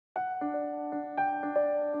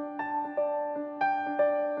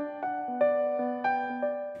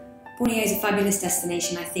Borneo is a fabulous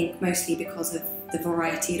destination, I think, mostly because of the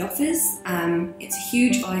variety it offers. It's a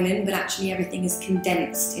huge island, but actually everything is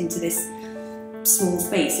condensed into this small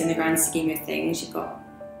space in the grand scheme of things. You've got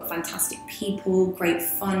fantastic people, great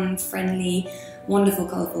fun, friendly, wonderful,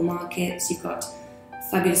 colourful markets. You've got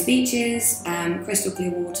fabulous beaches, crystal clear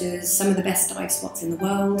waters, some of the best dive spots in the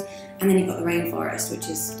world, and then you've got the rainforest, which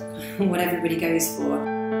is what everybody goes for.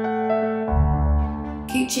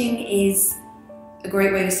 Cooching is a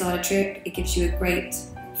great way to start a trip. It gives you a great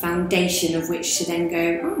foundation of which to then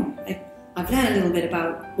go, oh, I've learned a little bit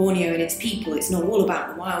about Borneo and its people. It's not all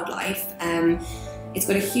about the wildlife. It's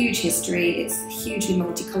got a huge history. It's hugely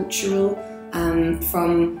multicultural,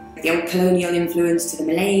 from the old colonial influence to the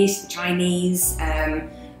Malays, the Chinese,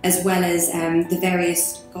 as well as the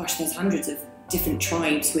various, gosh, there's hundreds of different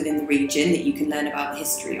tribes within the region that you can learn about the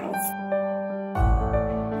history of.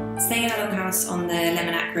 Staying in a longhouse on the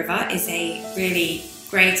Lemonac River is a really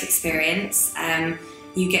great experience.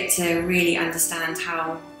 You get to really understand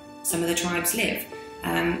how some of the tribes live.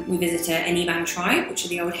 We visit an Iban tribe, which are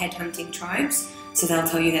the old headhunting tribes. So they'll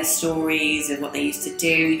tell you their stories of what they used to do.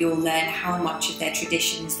 You'll learn how much of their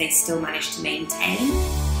traditions they still manage to maintain.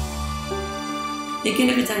 The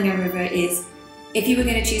Kinabatangan River is, if you were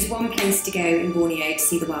going to choose one place to go in Borneo to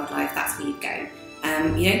see the wildlife, that's where you'd go.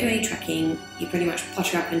 You don't do any trekking, you pretty much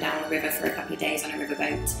potter up and down the river for a couple of days on a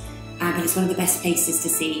riverboat. But it's one of the best places to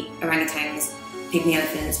see orangutans, pygmy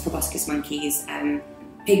elephants, proboscis monkeys.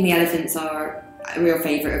 Pygmy elephants are a real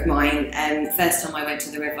favourite of mine. The first time I went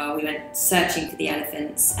to the river, we went searching for the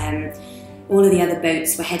elephants. All of the other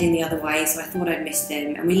boats were heading the other way, so I thought I'd miss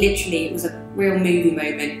them. And we literally, it was a real movie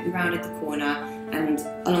moment. We rounded the corner, and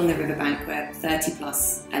along the riverbank were 30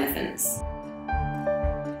 plus elephants.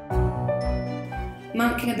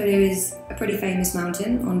 Mount Kinabalu is a pretty famous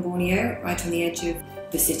mountain on Borneo, right on the edge of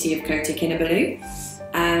the city of Kota Kinabalu.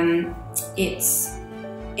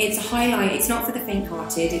 It's a highlight. It's not for the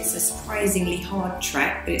faint-hearted. It's a surprisingly hard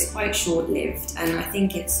trek, but it's quite short-lived, and I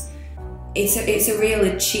think it's a real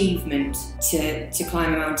achievement to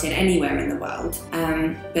climb a mountain anywhere in the world.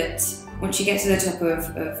 But once you get to the top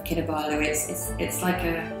of Kinabalu, it's like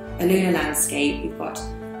a lunar landscape. You've got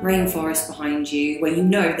rainforest behind you, where you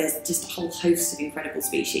know there's just a whole host of incredible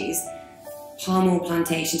species. Palm oil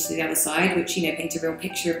plantations to the other side, which paint a real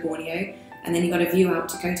picture of Borneo. And then you've got a view out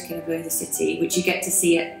to Kota Kinabalu, the city, which you get to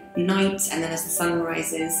see at night and then as the sun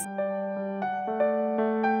rises.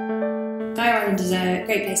 Dyer Island is a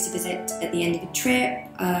great place to visit at the end of a trip.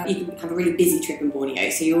 You can have a really busy trip in Borneo,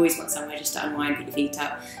 so you always want somewhere just to unwind, put your feet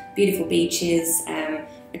up. Beautiful beaches,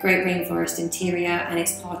 a great rainforest interior, and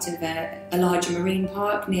it's part of a larger marine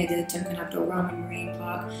park near the Tunkan Abdul Rahman Marine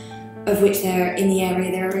Park, of which in the area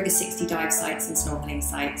there are over 60 dive sites and snorkeling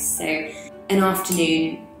sites. So an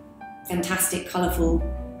afternoon, fantastic, colourful,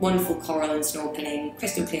 wonderful coral and snorkeling,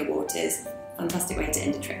 crystal clear waters, fantastic way to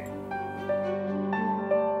end a trip.